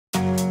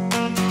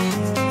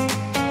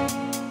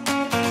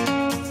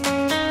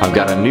I've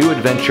got a new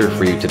adventure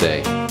for you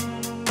today.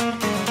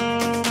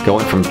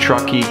 Going from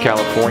Truckee,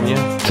 California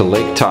to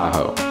Lake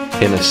Tahoe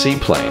in a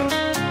seaplane.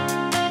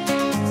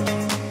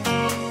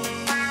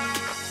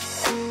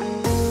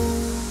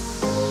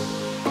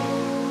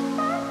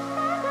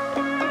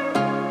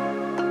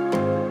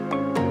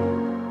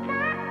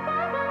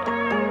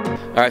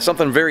 Alright,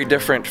 something very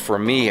different for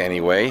me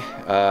anyway,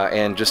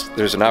 and just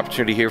there's an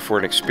opportunity here for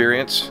an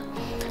experience.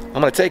 I'm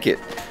going to take it.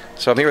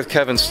 So I'm here with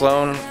Kevin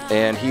Sloan,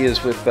 and he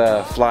is with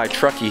Fly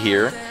Truckee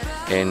here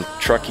in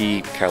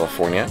Truckee,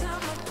 California.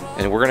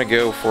 And we're going to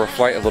go for a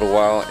flight a little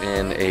while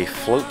in a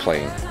float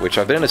plane, which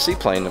I've been in a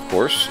seaplane, of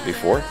course,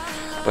 before,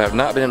 but I've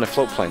not been in a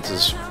float plane. So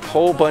there's a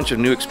whole bunch of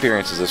new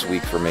experiences this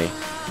week for me.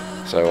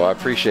 So I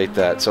appreciate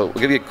that. So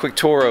we'll give you a quick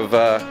tour of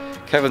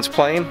Kevin's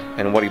plane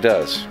and what he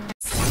does.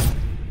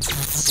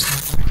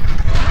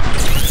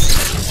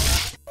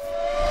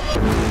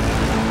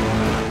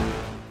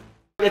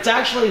 It's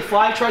actually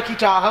Fly Truckee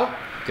Tahoe.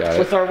 Got it.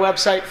 With our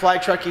website,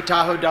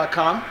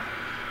 flytruckeetahoe.com.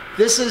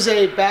 This is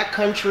a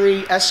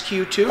backcountry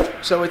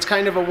SQ2, so it's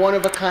kind of a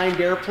one-of-a-kind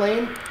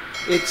airplane.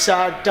 It's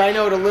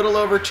dynoed a little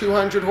over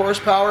 200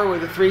 horsepower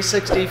with a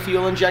 360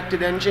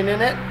 fuel-injected engine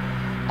in it.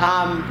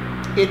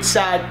 It's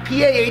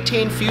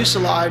PA-18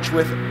 fuselage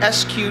with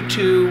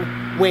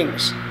SQ2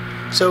 wings.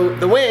 So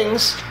the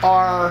wings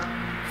are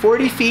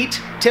 40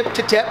 feet tip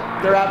to tip.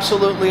 They're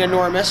absolutely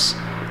enormous.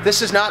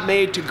 This is not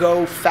made to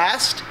go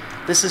fast.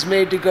 This is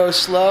made to go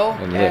slow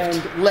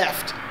and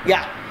lift.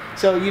 Yeah.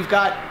 So you've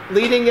got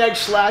leading edge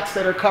slats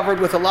that are covered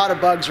with a lot of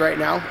bugs right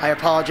now. I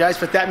apologize,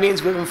 but that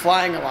means we've been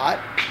flying a lot.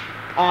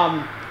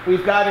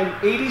 We've got an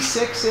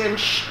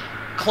 86-inch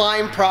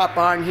climb prop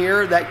on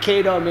here that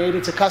Kato made.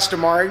 It's a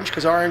custom orange,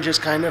 because orange is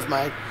kind of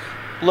my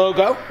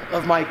logo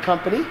of my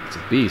company. It's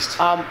a beast.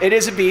 It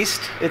is a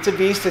beast. It's a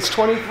beast. It's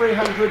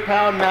 2,300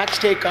 pound max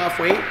takeoff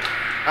weight.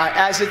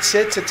 As it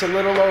sits, it's a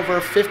little over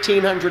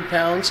 1,500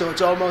 pounds, so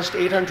it's almost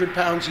 800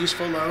 pounds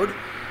useful load,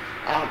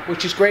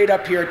 which is great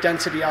up here at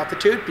density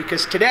altitude,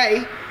 because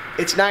today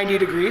it's 90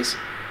 degrees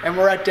and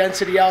we're at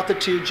density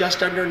altitude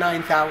just under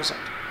 9,000.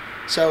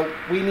 So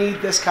we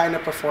need this kind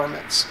of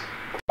performance.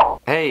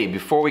 Hey,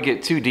 before we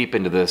get too deep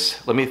into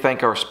this, let me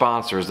thank our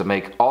sponsors that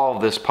make all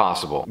of this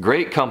possible.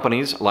 Great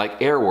companies like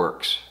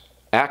Airworx,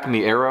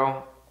 ACME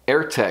AERO,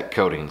 AirTech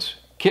Coatings,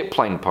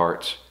 Kitplane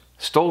Parts,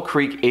 STOL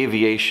Creek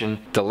Aviation,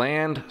 the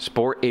Land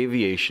Sport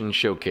Aviation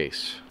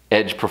Showcase,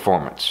 Edge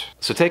Performance.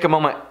 So take a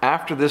moment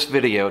after this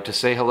video to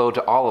say hello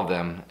to all of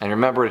them, and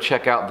remember to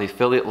check out the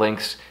affiliate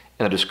links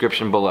in the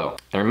description below.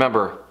 And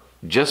remember,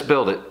 just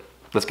build it.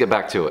 Let's get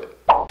back to it.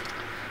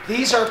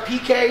 These are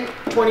PK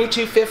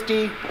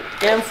 2250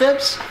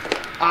 amphibs.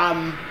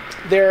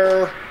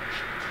 They're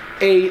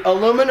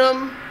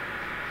aluminum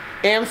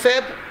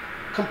amphib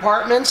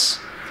compartments,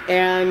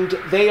 and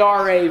they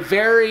are a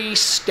very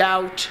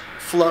stout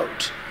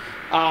float.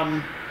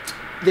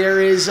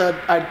 There is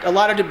a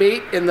lot of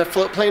debate in the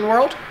float plane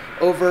world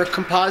over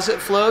composite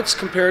floats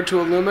compared to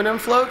aluminum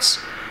floats.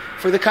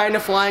 For the kind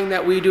of flying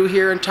that we do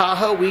here in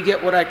Tahoe, we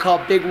get what I call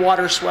big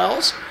water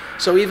swells.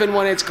 So even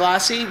when it's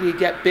glassy, we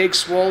get big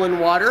swollen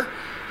water.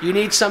 You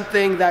need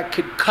something that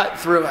could cut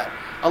through it.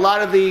 A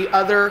lot of the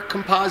other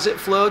composite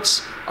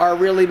floats are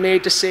really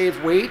made to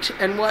save weight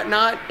and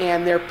whatnot,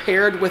 and they're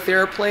paired with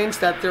airplanes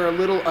that they're a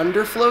little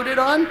underfloated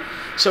on.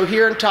 So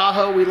here in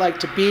Tahoe, we like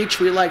to beach,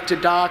 we like to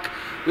dock,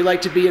 we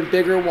like to be in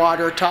bigger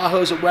water.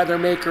 Tahoe's a weather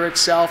maker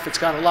itself. It's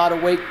got a lot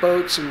of wake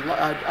boats and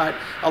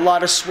a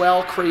lot of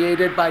swell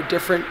created by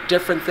different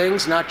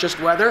things, not just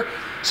weather.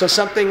 So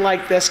something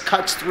like this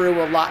cuts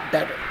through a lot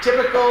better.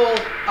 Typical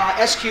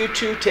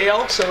SQ2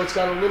 tail, so it's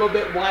got a little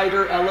bit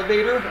wider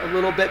elevator, a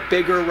little bit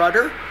bigger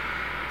rudder.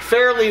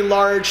 Fairly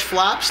large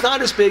flaps,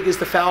 not as big as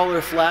the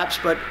Fowler flaps,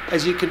 but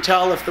as you can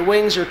tell, if the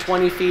wings are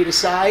 20 feet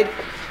aside,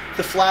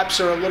 the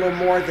flaps are a little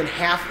more than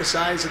half the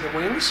size of the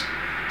wings.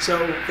 So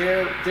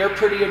they're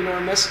pretty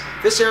enormous.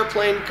 This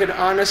airplane could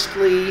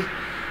honestly,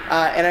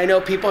 and I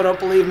know people don't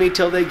believe me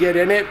till they get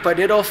in it, but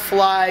it'll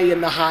fly in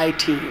the high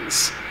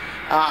teens.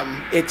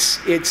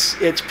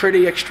 It's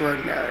pretty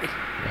extraordinary.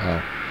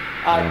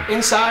 Wow.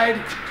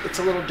 Inside, it's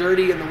a little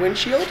dirty in the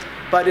windshield,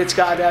 but it's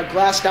got a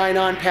glass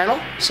dynon panel,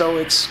 so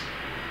it's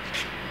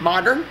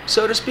modern,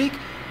 so to speak,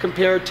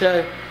 compared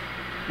to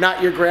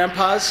not your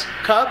grandpa's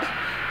Cub,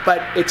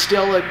 but it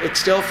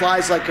still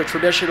flies like a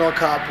traditional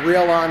Cub.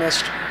 Real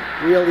honest,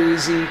 real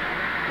easy,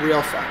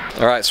 real fun.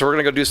 All right, so we're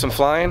gonna go do some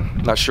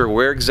flying. Not sure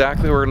where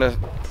exactly we're gonna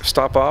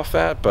stop off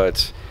at,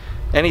 but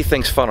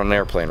anything's fun on an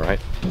airplane, right?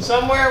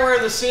 Somewhere where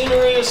the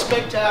scenery is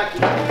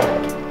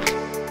spectacular.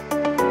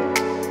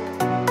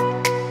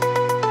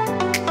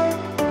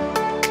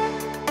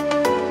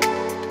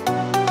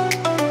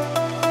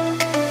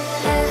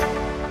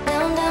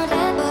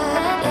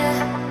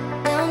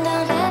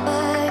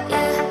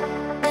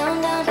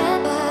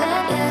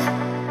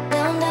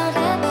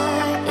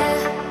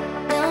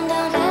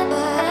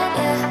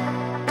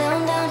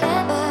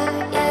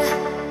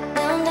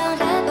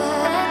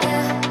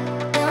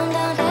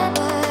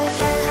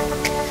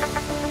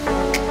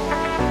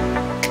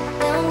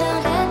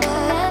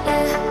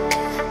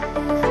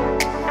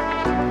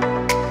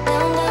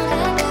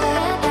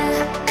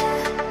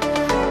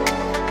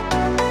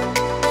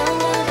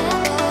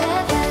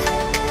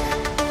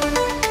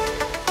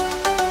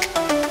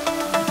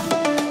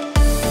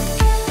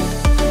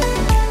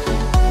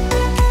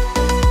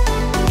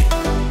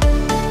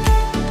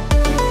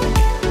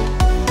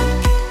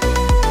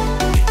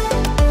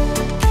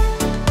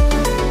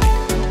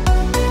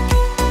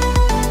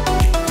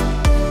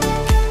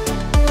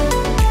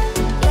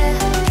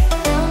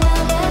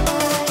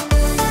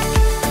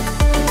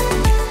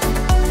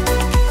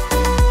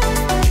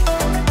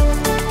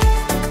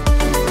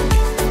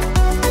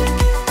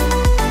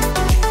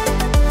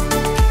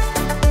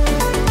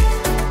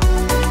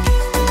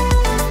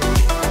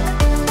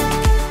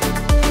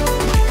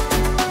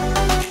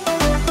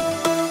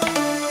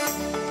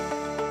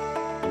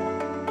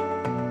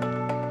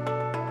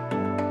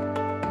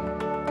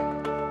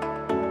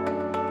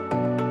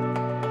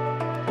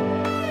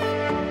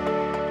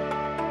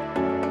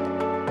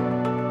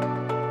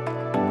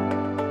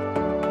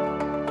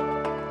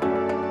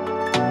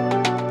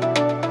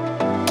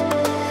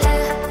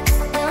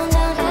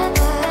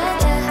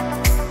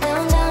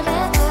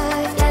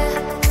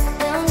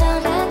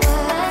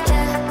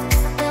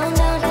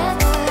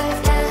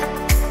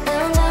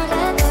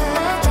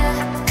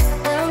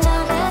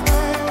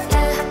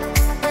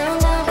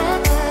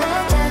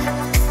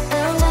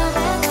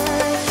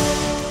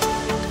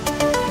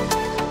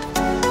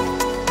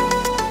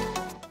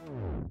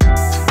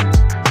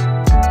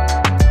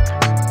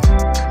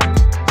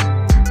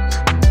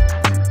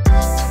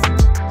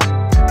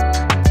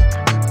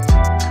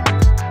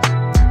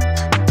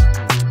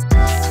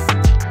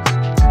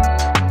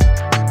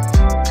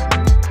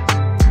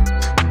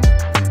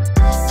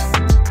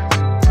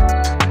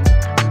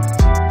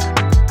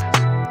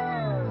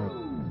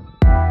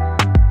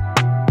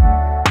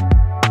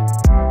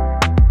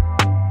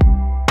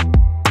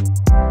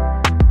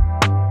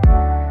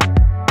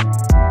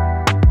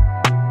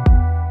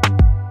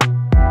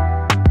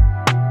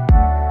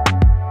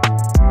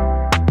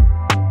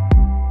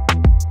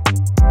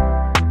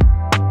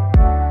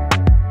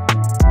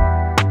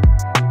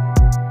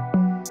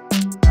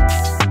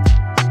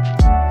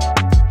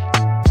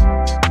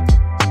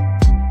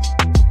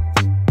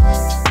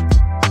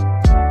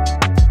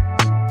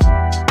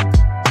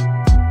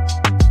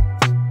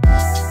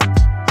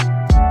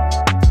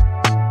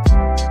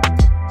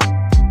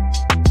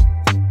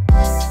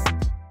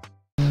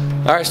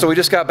 right, so we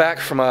just got back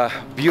from a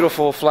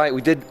beautiful flight.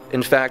 We did,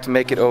 in fact,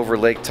 make it over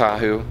Lake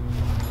Tahoe.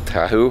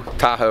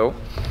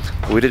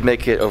 We did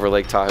make it over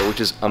Lake Tahoe,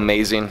 which is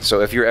amazing. So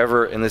if you're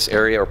ever in this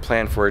area or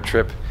plan for a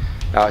trip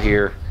out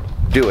here,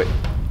 do it.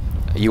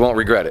 You won't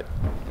regret it.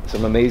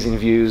 Some amazing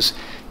views.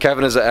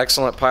 Kevin is an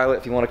excellent pilot.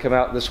 If you want to come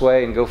out this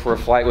way and go for a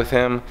flight with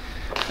him,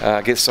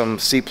 get some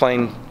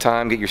seaplane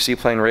time, get your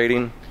seaplane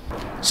rating.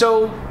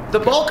 So the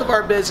bulk of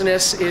our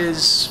business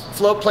is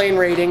float plane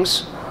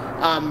ratings.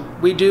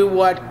 We do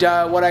what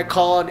I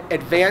call an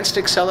advanced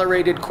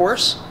accelerated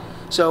course.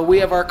 So we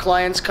have our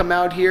clients come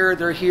out here,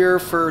 they're here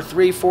for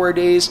 3-4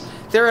 days.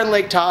 They're in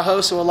Lake Tahoe,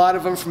 so a lot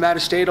of them from out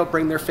of state will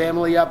bring their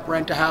family up,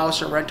 rent a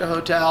house or rent a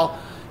hotel,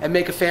 and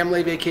make a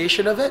family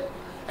vacation of it.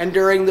 And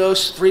during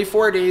those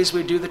 3-4 days,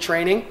 we do the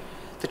training.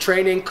 The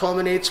training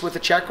culminates with a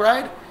check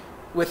ride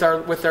with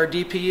our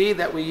DPE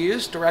that we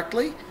use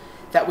directly,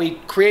 that we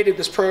created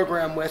this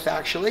program with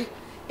actually,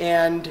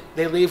 and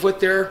they leave with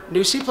their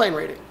new seaplane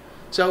rating.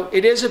 So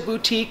it is a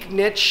boutique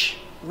niche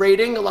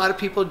rating. A lot of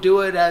people do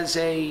it as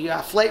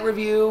a flight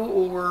review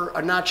or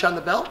a notch on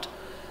the belt.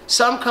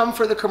 Some come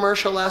for the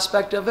commercial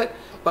aspect of it,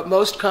 but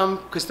most come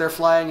because they're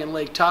flying in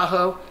Lake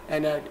Tahoe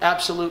and an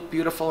absolute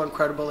beautiful,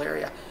 incredible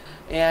area.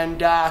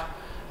 And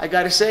I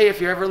gotta say,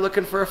 if you're ever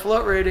looking for a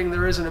float rating,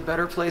 there isn't a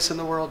better place in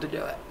the world to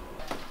do it.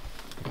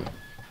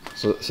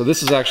 So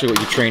this is actually what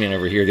you train in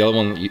over here. The other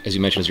one, as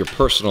you mentioned, is your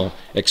personal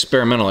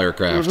experimental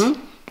aircraft.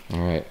 Mm-hmm.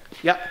 All right.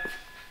 Yep.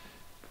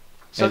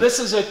 So this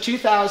is a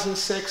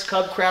 2006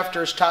 Cub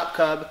Crafters Top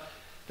Cub.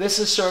 This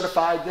is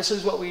certified. This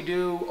is what we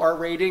do our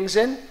ratings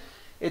in.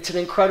 It's an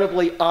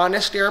incredibly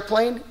honest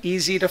airplane,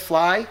 easy to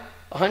fly,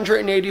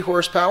 180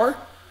 horsepower.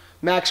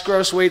 Max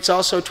gross weight's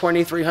also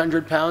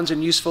 2,300 pounds,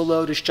 and useful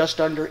load is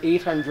just under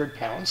 800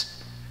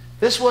 pounds.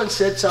 This one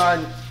sits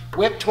on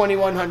whip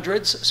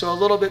 2100s, so a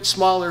little bit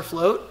smaller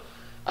float,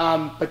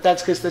 but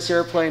that's because this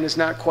airplane is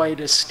not quite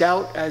as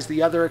stout as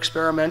the other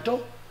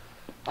experimental.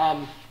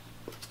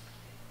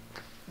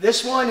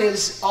 This one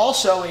is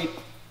also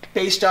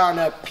based on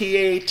a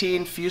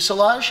PA-18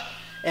 fuselage,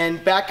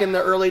 and back in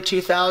the early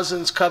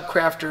 2000s, Cub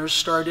Crafters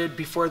started,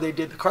 before they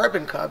did the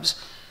Carbon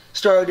Cubs,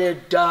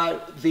 started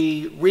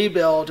the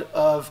rebuild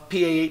of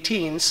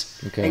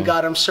PA-18s and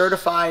got them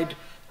certified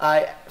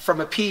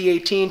from a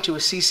PA-18 to a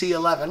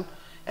CC-11,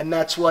 and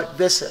that's what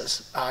this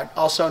is,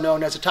 also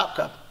known as a Top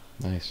Cub.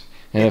 Nice.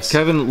 And if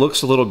Kevin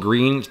looks a little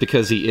green, it's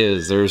because he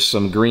is. There's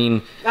some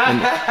green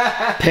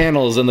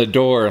panels in the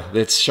door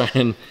that's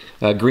shining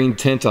green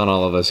tint on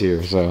all of us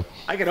here. So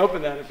I can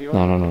open that if you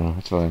want. No,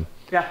 it's fine.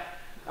 Yeah.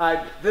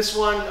 This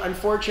one,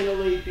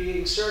 unfortunately,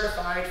 being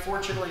certified,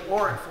 fortunately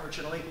or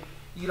unfortunately,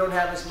 you don't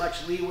have as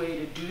much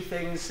leeway to do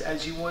things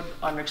as you would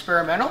on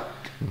experimental.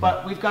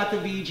 But we've got the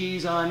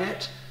VGs on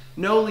it,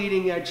 no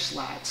leading edge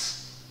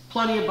slats,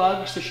 plenty of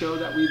bugs to show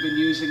that we've been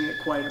using it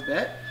quite a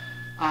bit.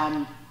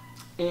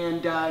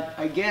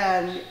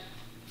 Again,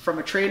 from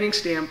a training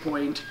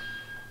standpoint,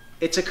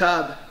 it's a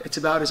Cub. It's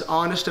about as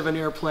honest of an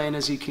airplane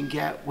as you can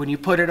get. When you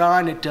put it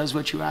on, it does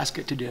what you ask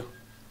it to do.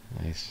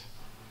 Nice.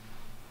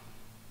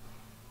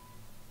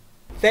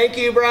 Thank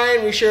you,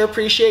 Brian. We sure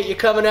appreciate you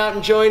coming out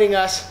and joining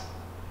us.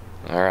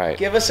 All right.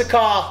 Give us a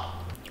call.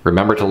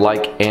 Remember to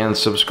like and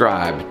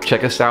subscribe.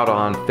 Check us out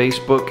on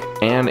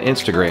Facebook and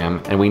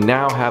Instagram, and we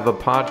now have a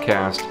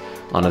podcast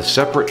on a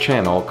separate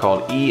channel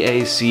called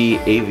EAC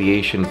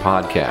Aviation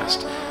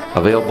Podcast,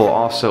 available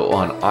also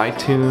on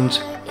iTunes,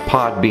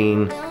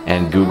 Podbean,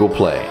 and Google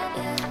Play.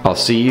 I'll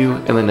see you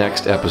in the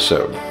next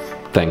episode.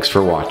 Thanks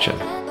for watching.